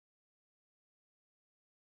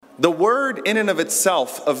The word in and of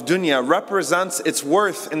itself of dunya represents its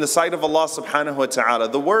worth in the sight of Allah subhanahu wa ta'ala.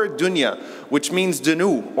 The word dunya, which means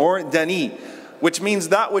dunu or dani, which means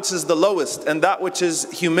that which is the lowest and that which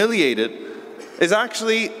is humiliated, is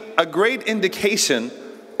actually a great indication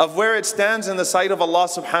of where it stands in the sight of Allah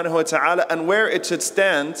subhanahu wa ta'ala and where it should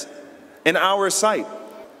stand in our sight.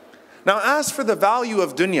 Now, as for the value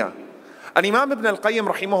of dunya, Imam ibn al-Qayyim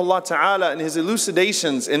rahimahullah ta'ala in his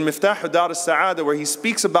elucidations in Miftah Dar al-Sa'ada, where he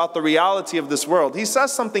speaks about the reality of this world, he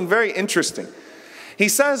says something very interesting. He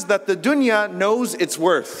says that the dunya knows its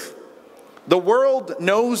worth. The world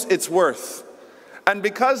knows its worth. And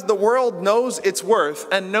because the world knows its worth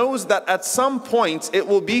and knows that at some point it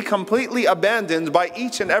will be completely abandoned by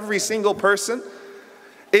each and every single person,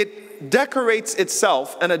 it decorates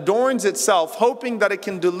itself and adorns itself, hoping that it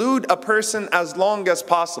can delude a person as long as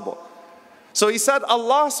possible. So he said,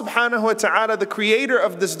 Allah subhanahu wa ta'ala, the creator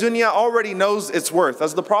of this dunya, already knows its worth.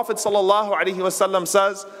 As the Prophet sallallahu alaihi wasallam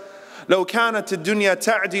says, لو كانت الدنيا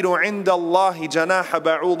تعدل عند الله جناح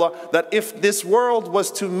بعوضة, that if this world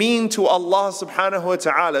was to mean to Allah subhanahu wa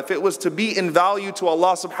ta'ala, if it was to be in value to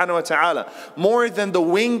Allah subhanahu wa ta'ala more than the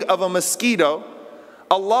wing of a mosquito,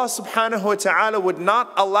 Allah subhanahu wa ta'ala would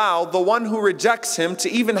not allow the one who rejects him to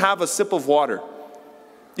even have a sip of water.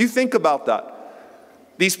 You think about that.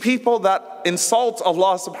 These people that insult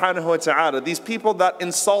Allah subhanahu wa ta'ala, these people that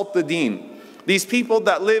insult the deen, these people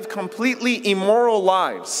that live completely immoral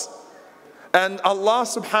lives, and Allah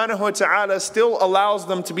subhanahu wa ta'ala still allows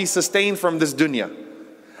them to be sustained from this dunya.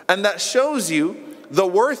 And that shows you the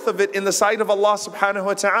worth of it in the sight of Allah subhanahu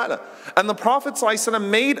wa ta'ala. And the Prophet ﷺ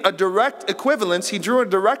made a direct equivalence, he drew a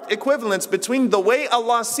direct equivalence between the way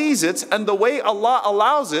Allah sees it and the way Allah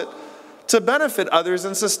allows it to benefit others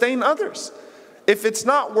and sustain others. If it's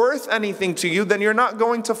not worth anything to you, then you're not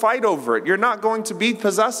going to fight over it. You're not going to be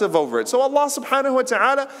possessive over it. So Allah subhanahu wa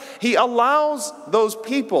ta'ala, He allows those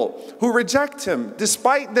people who reject Him,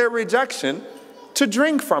 despite their rejection, to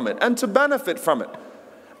drink from it and to benefit from it.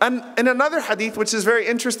 And in another hadith, which is very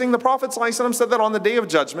interesting, the Prophet ﷺ said that on the Day of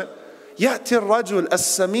Judgment, يَأْتِ الرَّجُلْ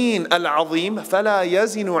السَّمِينَ الْعَظِيمَ فَلَا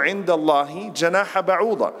يَزِنُ عِنْدَ اللَّهِ جَنَاحَ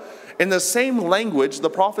بَعُوضَةٍ. In the same language, the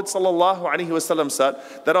Prophet ﷺ said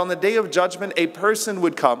that on the Day of Judgment, a person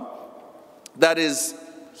would come that is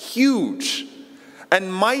huge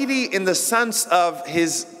and mighty in the sense of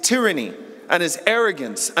his tyranny and his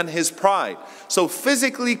arrogance and his pride. So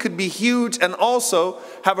physically could be huge and also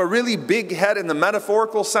have a really big head in the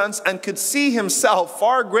metaphorical sense and could see himself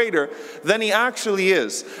far greater than he actually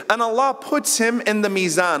is. And Allah puts him in the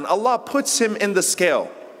mizan. Allah puts him in the scale.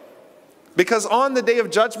 Because on the Day of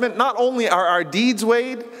Judgment, not only are our deeds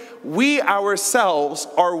weighed, we ourselves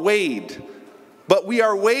are weighed. But we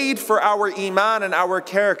are weighed for our iman and our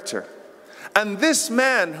character. And this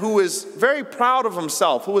man who is very proud of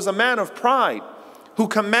himself, who is a man of pride, who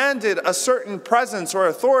commanded a certain presence or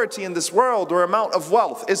authority in this world or amount of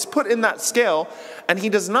wealth, is put in that scale, and he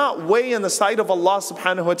does not weigh in the sight of Allah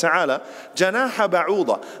subhanahu wa ta'ala, janaha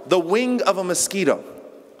ba'uda, the wing of a mosquito.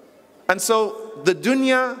 And so the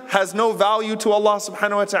dunya has no value to Allah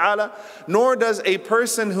subhanahu wa ta'ala, nor does a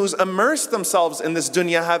person who's immersed themselves in this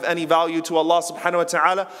dunya have any value to Allah subhanahu wa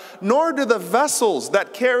ta'ala, nor do the vessels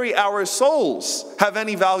that carry our souls have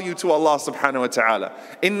any value to Allah subhanahu wa ta'ala.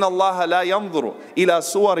 Inna Allah la yanzuru ila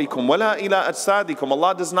suwarikum wa la ila ajsadikum.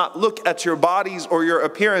 Allah does not look at your bodies or your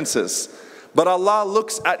appearances, but Allah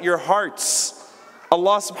looks at your hearts.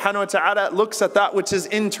 Allah subhanahu wa ta'ala looks at that which is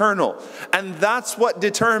internal. And that's what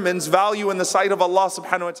determines value in the sight of Allah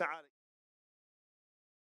subhanahu wa ta'ala.